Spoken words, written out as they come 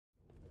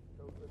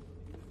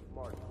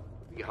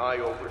the High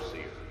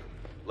Overseer.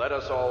 Let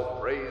us all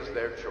praise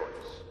their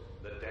choice.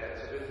 The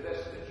dance of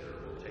investiture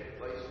will take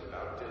place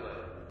without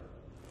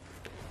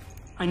delay.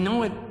 I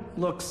know it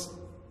looks...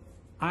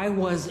 I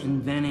was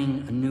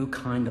inventing a new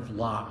kind of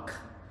lock.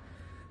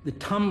 The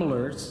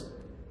tumblers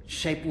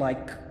shaped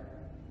like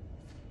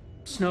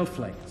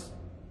snowflakes.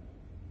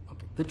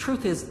 Okay. The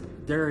truth is,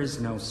 there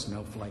is no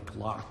snowflake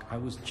lock. I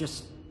was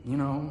just, you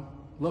know,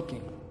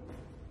 looking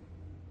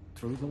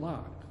through the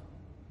lock.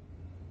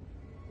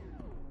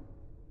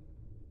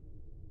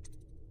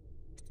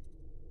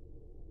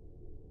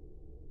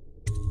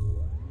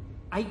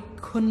 I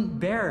couldn't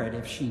bear it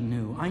if she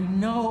knew. I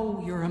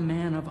know you're a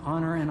man of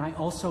honor, and I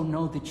also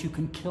know that you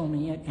can kill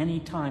me at any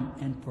time.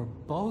 And for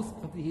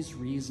both of these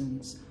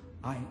reasons,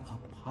 I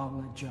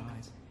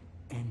apologize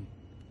and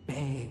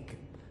beg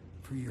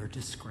for your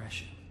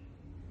discretion.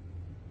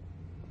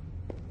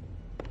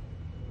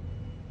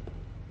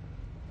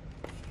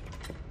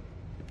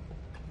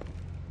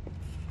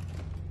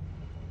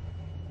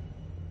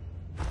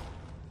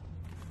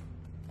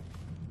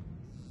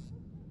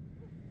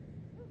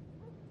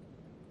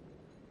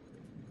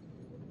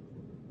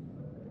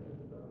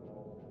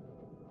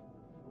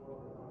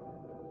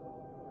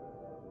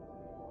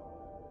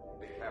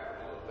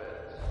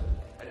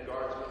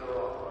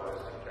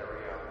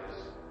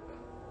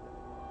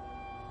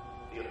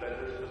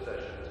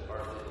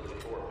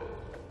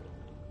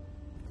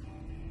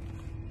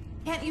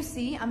 Can't you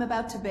see I'm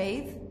about to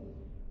bathe?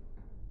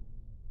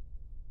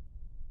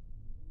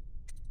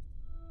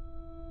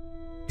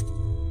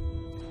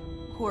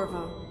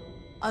 Corvo,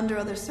 under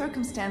other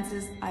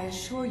circumstances, I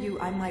assure you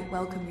I might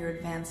welcome your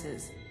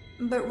advances.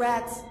 But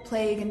rats,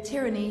 plague, and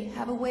tyranny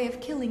have a way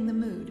of killing the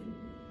mood.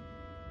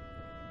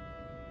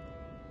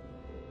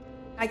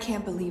 I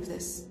can't believe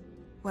this.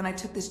 When I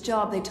took this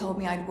job, they told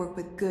me I'd work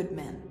with good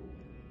men.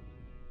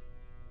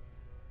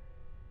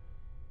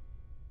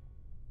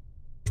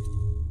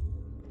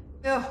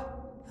 Ugh,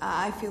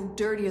 I feel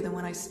dirtier than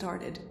when I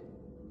started.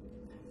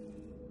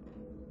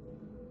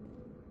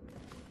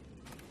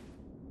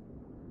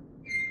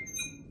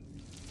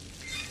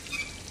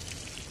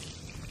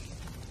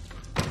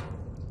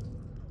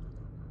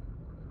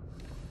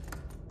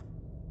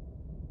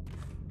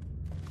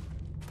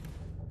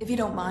 If you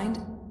don't mind,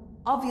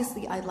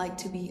 obviously I'd like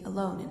to be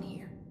alone in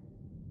here.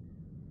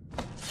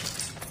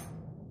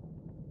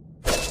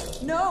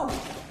 No!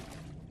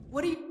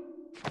 What are you...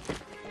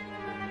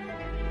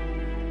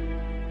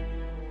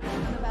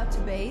 I'm about to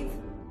bathe?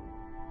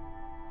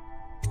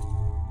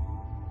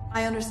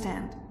 I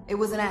understand. It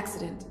was an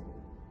accident.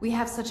 We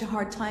have such a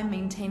hard time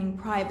maintaining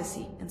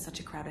privacy in such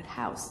a crowded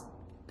house,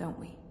 don't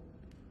we?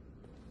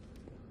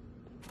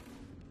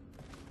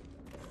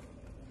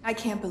 I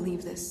can't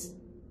believe this.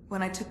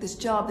 When I took this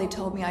job, they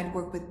told me I'd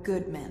work with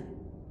good men.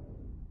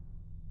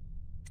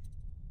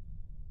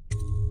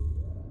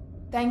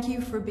 Thank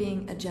you for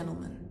being a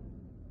gentleman.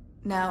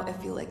 Now,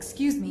 if you'll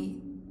excuse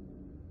me...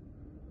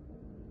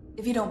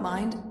 If you don't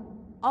mind,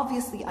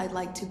 obviously I'd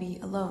like to be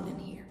alone in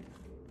here.